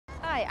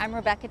Hi, I'm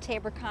Rebecca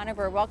Tabor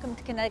Conover. Welcome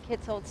to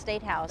Connecticut's Old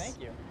State House.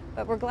 Thank you.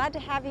 But we're glad to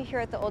have you here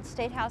at the Old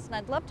State House, and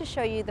I'd love to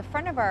show you the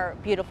front of our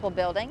beautiful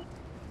building.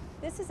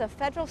 This is a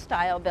federal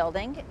style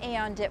building,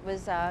 and it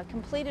was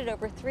completed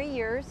over 3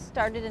 years,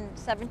 started in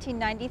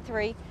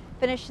 1793,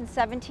 finished in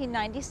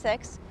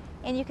 1796.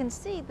 And you can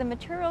see the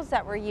materials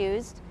that were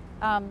used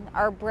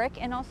are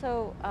brick and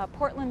also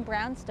Portland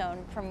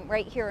brownstone from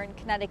right here in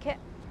Connecticut.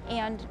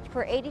 And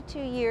for 82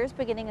 years,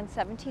 beginning in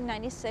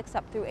 1796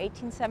 up through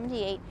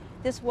 1878,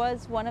 this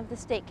was one of the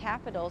state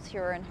capitals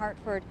here in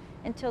Hartford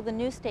until the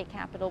new state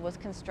capitol was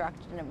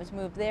constructed and it was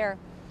moved there.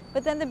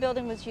 But then the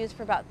building was used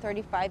for about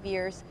 35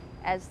 years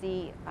as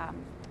the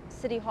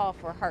City Hall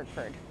for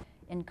Hartford.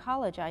 In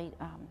college, I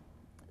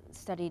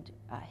studied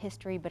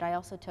history, but I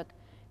also took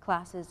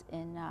classes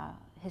in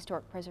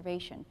historic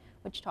preservation,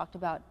 which talked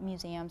about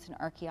museums and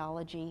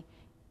archaeology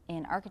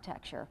and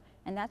architecture.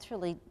 And that's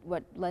really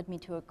what led me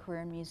to a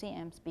career in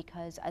museums,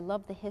 because I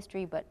love the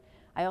history, but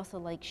I also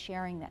like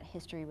sharing that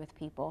history with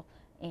people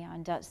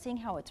and seeing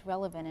how it's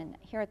relevant. And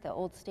here at the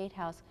Old State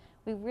House,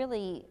 we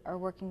really are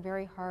working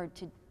very hard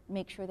to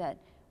make sure that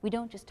we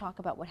don't just talk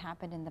about what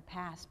happened in the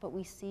past, but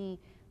we see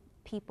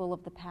people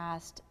of the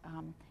past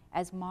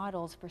as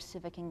models for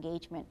civic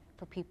engagement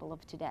for people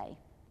of today.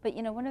 But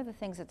you know, one of the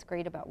things that's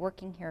great about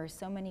working here is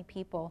so many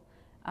people,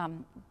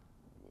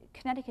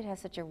 Connecticut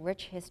has such a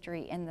rich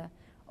history, and the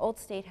Old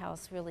State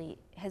House really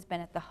has been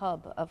at the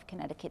hub of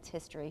Connecticut's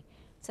history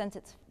since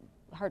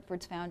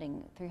Hartford's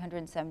founding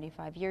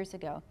 375 years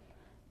ago.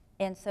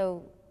 And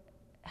so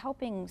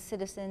helping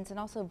citizens and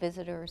also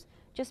visitors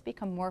just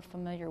become more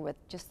familiar with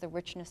just the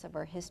richness of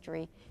our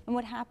history and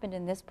what happened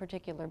in this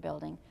particular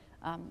building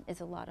is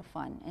a lot of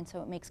fun. And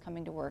so it makes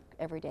coming to work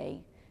every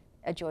day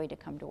a joy to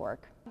come to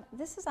work.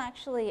 This is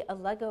actually a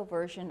Lego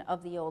version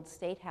of the Old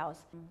State House.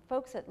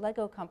 Folks at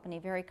Lego Company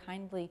very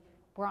kindly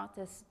brought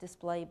this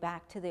display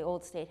back to the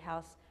Old State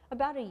House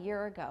about a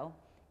year ago.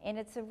 And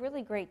it's a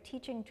really great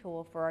teaching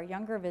tool for our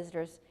younger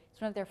visitors.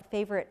 It's one of their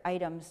favorite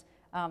items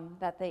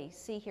that they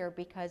see here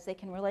because they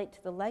can relate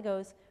to the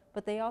Legos,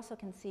 but they also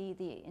can see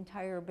the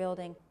entire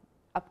building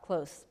up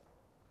close.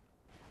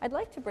 I'd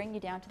like to bring you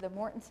down to the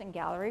Mortensen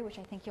Gallery, which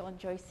I think you'll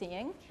enjoy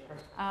seeing.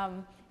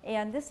 Sure.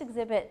 And this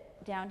exhibit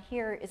down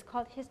here is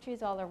called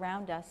Histories All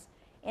Around Us,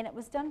 and it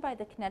was done by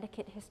the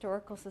Connecticut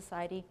Historical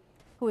Society,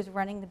 who was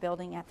running the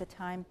building at the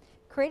time,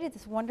 created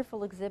this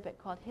wonderful exhibit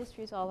called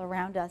Histories All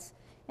Around Us.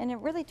 And it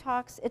really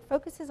it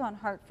focuses on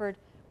Hartford,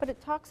 but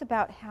it talks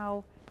about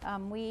how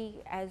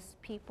we as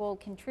people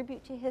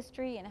contribute to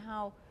history and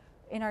how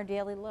in our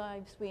daily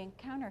lives we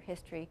encounter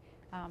history.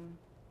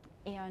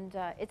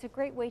 It's a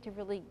great way to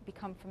really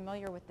become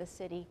familiar with the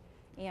city.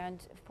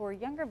 And for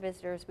younger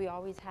visitors, we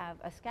always have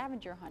a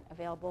scavenger hunt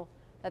available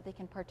that they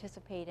can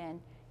participate in.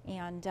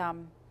 And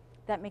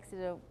that makes it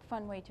a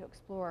fun way to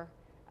explore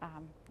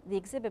the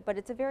exhibit. But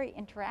it's a very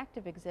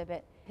interactive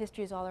exhibit.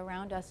 History is all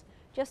around us,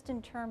 just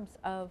in terms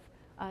of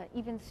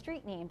even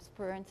street names.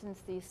 For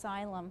instance, the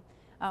asylum,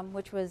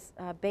 which was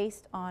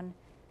based on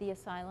the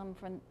asylum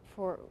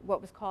for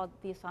what was called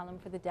the Asylum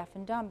for the Deaf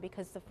and Dumb,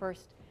 because the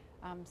first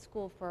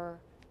school for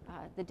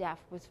the deaf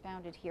was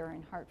founded here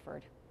in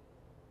Hartford.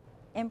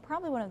 And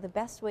probably one of the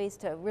best ways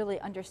to really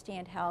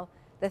understand how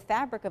the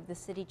fabric of the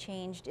city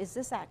changed is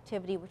this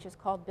activity, which is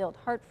called Build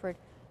Hartford.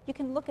 You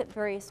can look at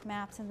various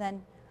maps and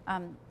then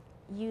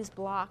use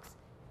blocks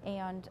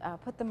and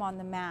put them on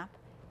the map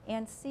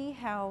and see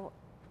how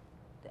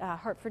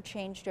Hartford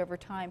changed over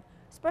time,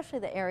 especially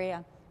the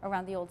area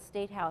around the Old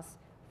State House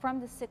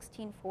from the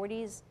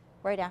 1640s,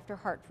 right after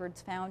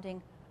Hartford's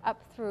founding, up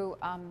through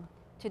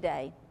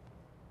today.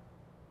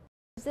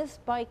 This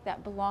bike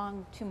that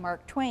belonged to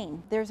Mark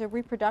Twain. There's a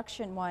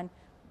reproduction one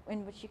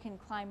in which you can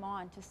climb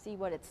on to see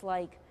what it's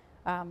like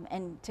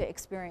and to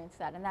experience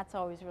that, and that's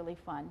always really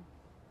fun.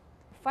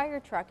 Fire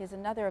truck is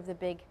another of the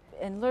big,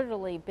 and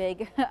literally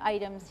big,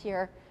 items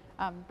here,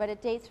 but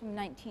it dates from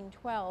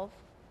 1912,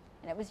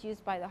 and it was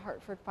used by the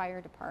Hartford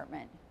Fire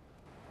Department.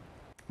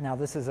 Now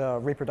this is a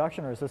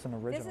reproduction, or is this an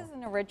original? This is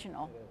an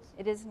original.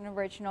 It is an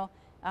original,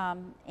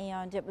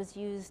 and it was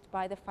used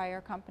by the fire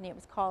company. It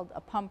was called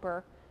a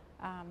pumper.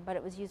 But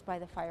it was used by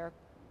the fire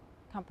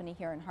company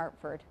here in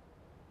Hartford.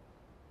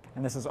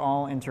 And this is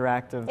all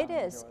interactive? It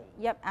is.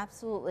 Yep,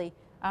 absolutely.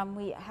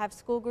 We have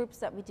school groups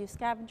that we do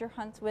scavenger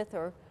hunts with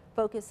or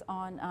focus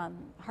on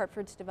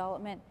Hartford's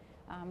development.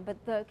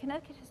 But the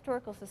Connecticut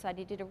Historical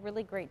Society did a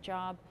really great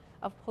job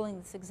of pulling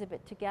this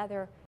exhibit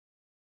together.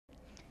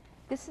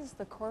 This is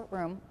the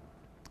courtroom.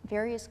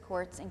 Various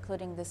courts,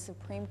 including the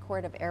Supreme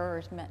Court of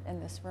Errors, met in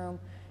this room,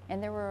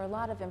 and there were a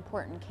lot of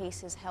important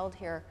cases held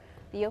here.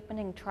 The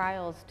opening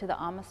trials to the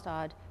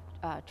Amistad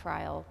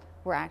trial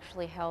were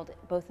actually held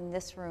both in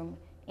this room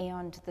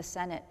and the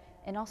Senate,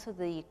 and also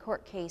the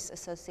court case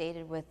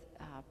associated with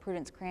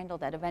Prudence Crandall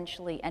that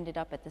eventually ended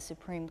up at the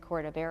Supreme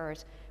Court of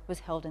Errors was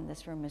held in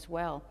this room as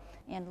well.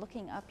 And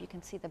looking up, you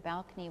can see the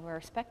balcony where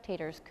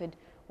spectators could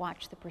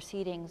watch the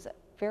proceedings.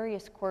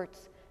 Various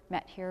courts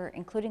met here,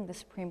 including the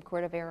Supreme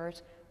Court of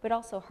Errors, but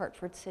also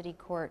Hartford City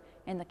Court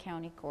and the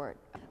County Court.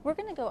 We're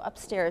going to go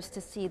upstairs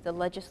to see the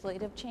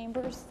legislative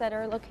chambers that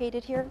are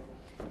located here.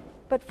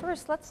 But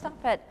first, let's stop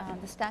at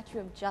the Statue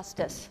of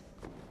Justice.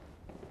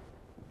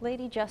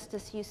 Lady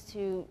Justice used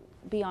to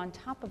be on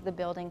top of the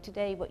building.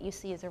 Today, what you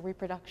see is a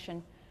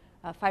reproduction,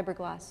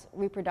 fiberglass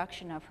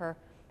reproduction of her.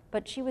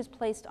 But she was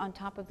placed on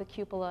top of the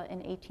cupola in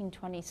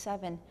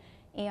 1827.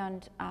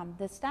 And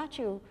the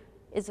statue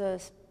is a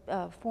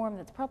form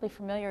that's probably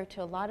familiar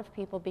to a lot of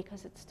people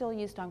because it's still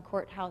used on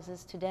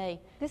courthouses today.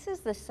 This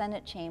is the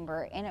Senate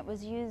chamber, and it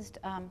was used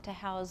to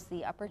house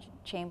the upper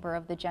chamber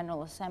of the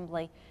General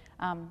Assembly.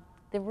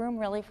 The room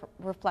really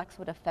reflects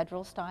what a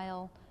federal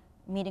style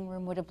meeting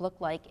room would have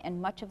looked like,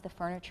 and much of the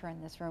furniture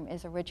in this room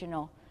is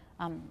original.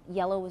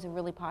 Yellow was a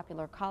really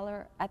popular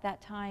color at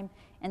that time,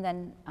 and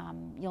then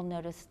you'll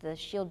notice the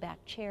shield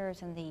back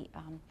chairs and the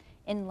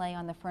inlay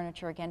on the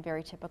furniture, again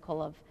very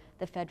typical of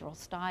the federal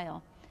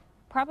style.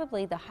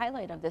 Probably the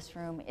highlight of this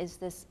room is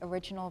this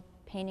original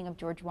painting of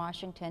George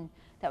Washington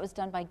that was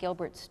done by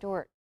Gilbert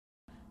Stuart.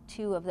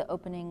 Two of the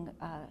opening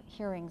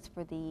hearings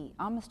for the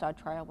Amistad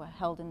trial were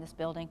held in this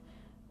building.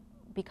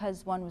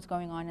 Because one was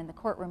going on in the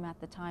courtroom at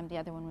the time, the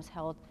other one was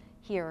held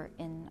here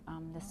in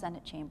the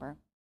Senate chamber.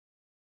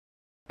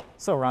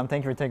 So Ron,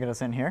 thank you for taking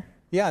us in here.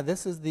 Yeah,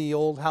 this is the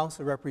old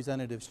House of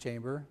Representatives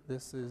chamber.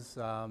 This is,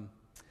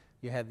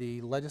 you had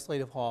the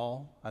Legislative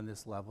Hall on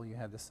this level, you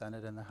had the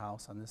Senate and the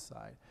House on this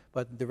side.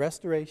 But the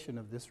restoration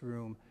of this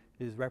room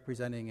is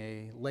representing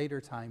a later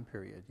time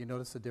period. You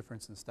notice the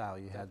difference in style.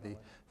 You had the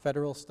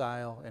federal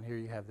style, and here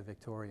you have the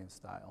Victorian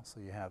style. So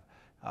you have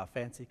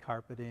fancy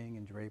carpeting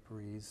and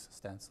draperies,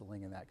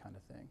 stenciling, and that kind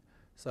of thing.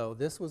 So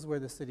this was where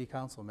the City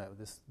Council met.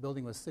 This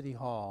building was City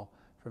Hall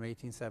from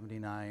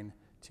 1879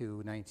 to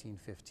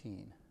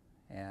 1915.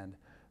 And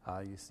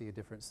you see a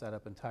different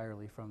setup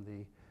entirely from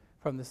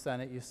the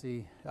Senate. You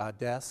see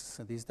desks,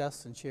 and these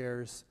desks and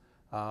chairs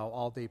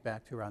all date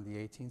back to around the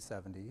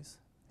 1870s.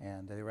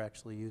 And they were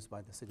actually used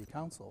by the City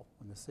Council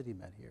when the city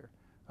met here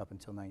up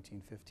until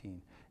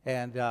 1915.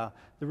 And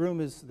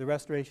the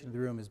restoration of the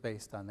room is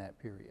based on that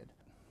period.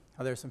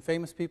 Now, there are some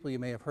famous people you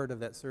may have heard of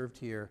that served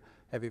here.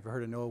 Have you ever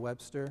heard of Noah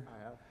Webster? I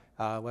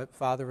have.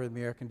 Father of the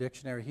American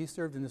Dictionary. He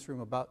served in this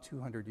room about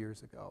 200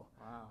 years ago.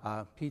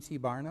 Wow. P.T.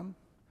 Barnum,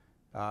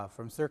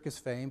 from circus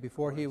fame,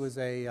 before he was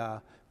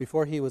a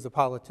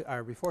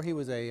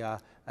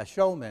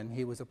showman,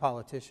 he was a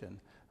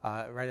politician.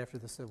 Right after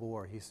the Civil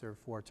War, he served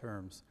 4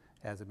 terms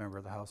as a member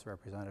of the House of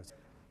Representatives.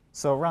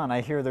 So Ron, I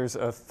hear there's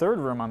a third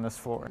room on this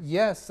floor.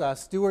 Yes,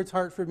 Stewart's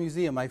Hartford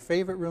Museum, my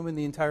favorite room in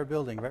the entire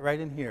building, right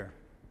in here.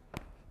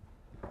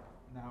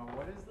 Now,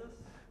 what is this?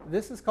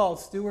 This is called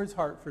Stewart's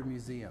Hartford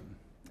Museum.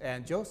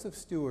 And Joseph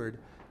Stewart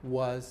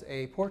was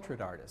a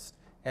portrait artist.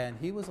 And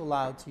he was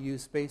allowed to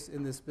use space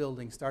in this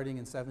building starting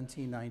in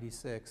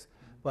 1796.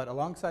 But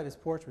alongside his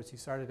portraits, he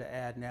started to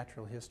add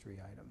natural history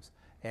items.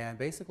 And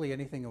basically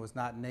anything that was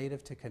not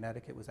native to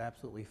Connecticut was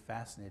absolutely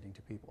fascinating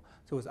to people.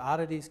 So it was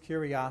oddities,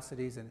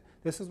 curiosities, and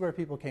this is where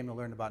people came to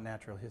learn about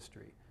natural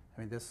history.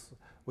 I mean, this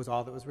was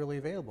all that was really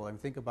available. I mean,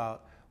 think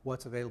about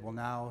what's available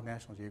now,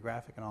 National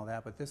Geographic and all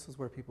that, but this is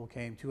where people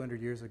came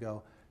 200 years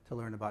ago to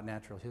learn about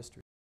natural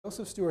history.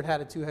 Joseph Stewart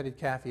had a 2-headed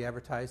calf he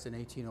advertised in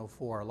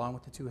 1804, along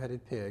with the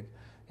 2-headed pig,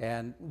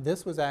 and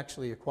this was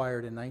actually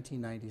acquired in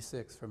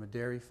 1996 from a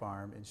dairy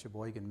farm in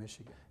Sheboygan,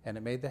 Michigan, and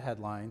it made the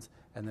headlines,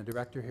 and the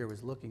director here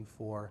was looking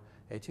for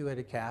a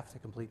 2-headed calf to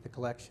complete the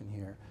collection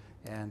here,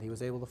 and he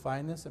was able to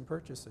find this and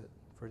purchase it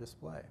for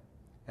display.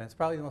 And it's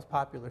probably the most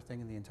popular thing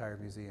in the entire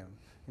museum,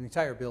 in the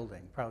entire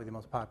building, probably the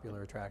most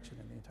popular attraction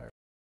in the entire.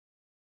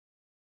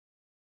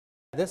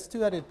 This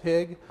 2-headed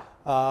pig,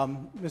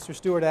 Mr.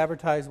 Stewart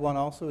advertised one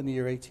also in the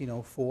year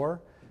 1804.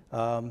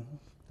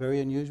 Very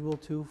unusual,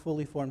 2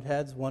 fully formed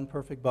heads, 1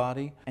 perfect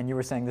body. And you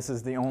were saying this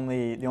is the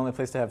only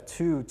place to have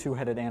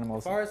two-headed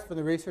animals. As far as for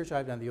the research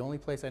I've done, the only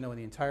place I know in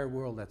the entire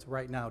world that's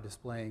right now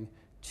displaying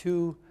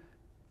 2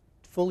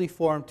 fully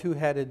formed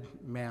 2-headed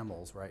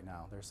mammals right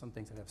now. There's some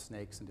things that have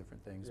snakes and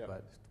different things, yep.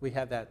 But we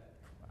have that,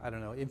 I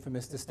don't know,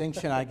 infamous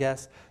distinction, I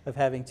guess, of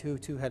having 2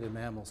 2-headed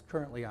mammals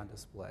currently on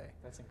display.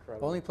 That's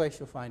incredible. Only place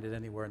you'll find it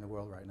anywhere in the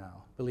world right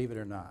now, believe it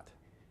or not.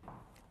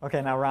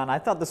 Okay, now Ron, I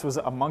thought this was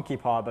a monkey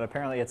paw, but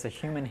apparently it's a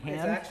human hand?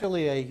 It's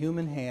actually a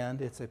human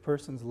hand. It's a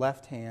person's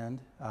left hand.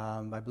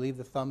 I believe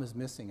the thumb is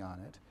missing on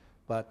it.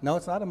 But no,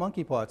 it's not a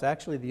monkey paw. It's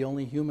actually the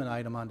only human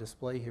item on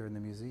display here in the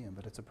museum.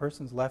 But it's a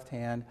person's left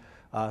hand,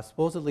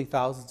 supposedly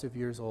thousands of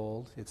years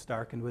old. It's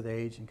darkened with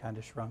age and kind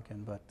of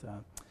shrunken. But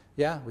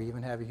yeah, we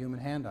even have a human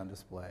hand on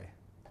display.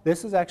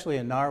 This is actually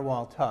a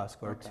narwhal tusk,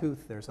 or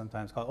tooth they're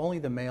sometimes called. Only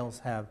the males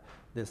have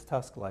this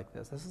tusk like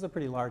this. This is a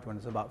pretty large one.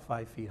 It's about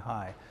 5 feet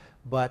high.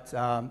 But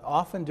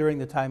often during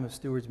the time of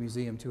Stewart's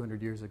Museum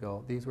 200 years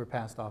ago, these were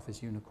passed off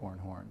as unicorn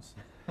horns.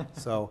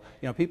 So,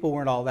 you know, people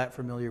weren't all that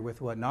familiar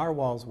with what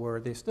narwhals were.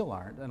 They still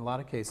aren't in a lot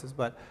of cases,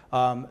 but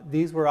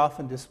these were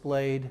often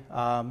displayed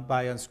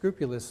by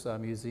unscrupulous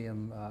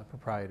museum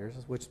proprietors,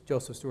 which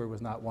Joseph Stewart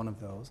was not one of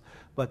those.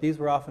 But these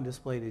were often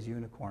displayed as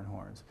unicorn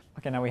horns.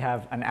 Okay, now we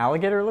have an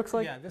alligator, it looks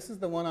like? Yeah, this is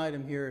the one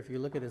item here. If you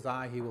look at his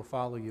eye, he will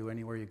follow you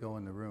anywhere you go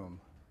in the room.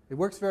 It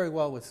works very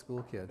well with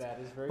school kids. That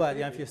is very But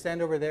yeah, if you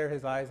stand over there,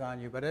 his eye's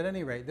on you. But at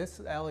any rate, this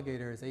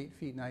alligator is 8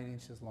 feet 9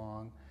 inches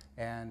long,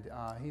 and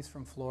he's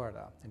from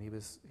Florida, and he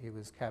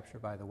was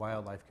captured by the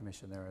Wildlife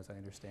Commission there, as I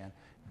understand.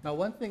 Now,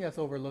 one thing that's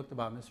overlooked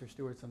about Mr.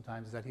 Stewart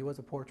sometimes is that he was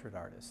a portrait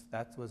artist.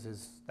 That was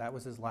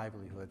his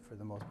livelihood for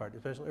the most part,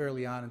 especially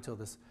early on until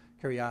this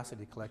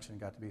curiosity collection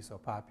got to be so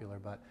popular.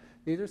 But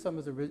these are some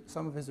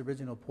of his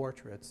original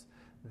portraits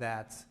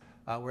that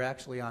were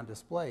actually on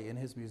display in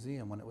his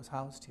museum when it was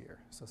housed here.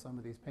 So some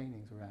of these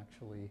paintings were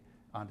actually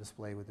on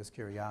display with his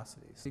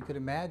curiosities. So you could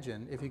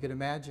imagine, if you could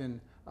imagine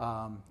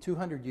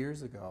 200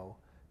 years ago,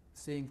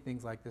 seeing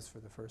things like this for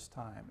the first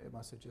time, it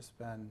must have just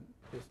been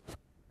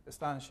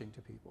astonishing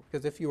to people.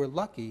 Because if you were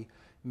lucky,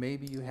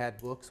 maybe you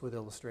had books with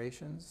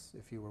illustrations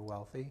if you were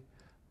wealthy.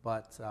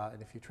 But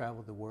and if you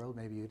traveled the world,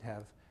 maybe you'd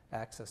have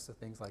access to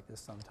things like this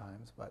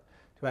sometimes. But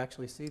to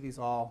actually see these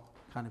all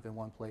kind of in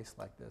one place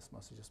like this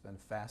must have just been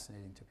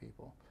fascinating to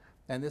people.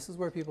 And this is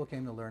where people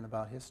came to learn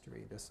about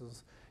history. This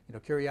is, you know,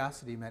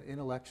 curiosity meant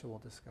intellectual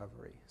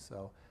discovery.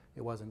 So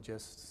it wasn't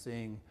just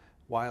seeing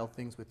wild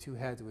things with two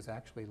heads, it was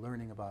actually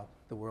learning about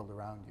the world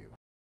around you.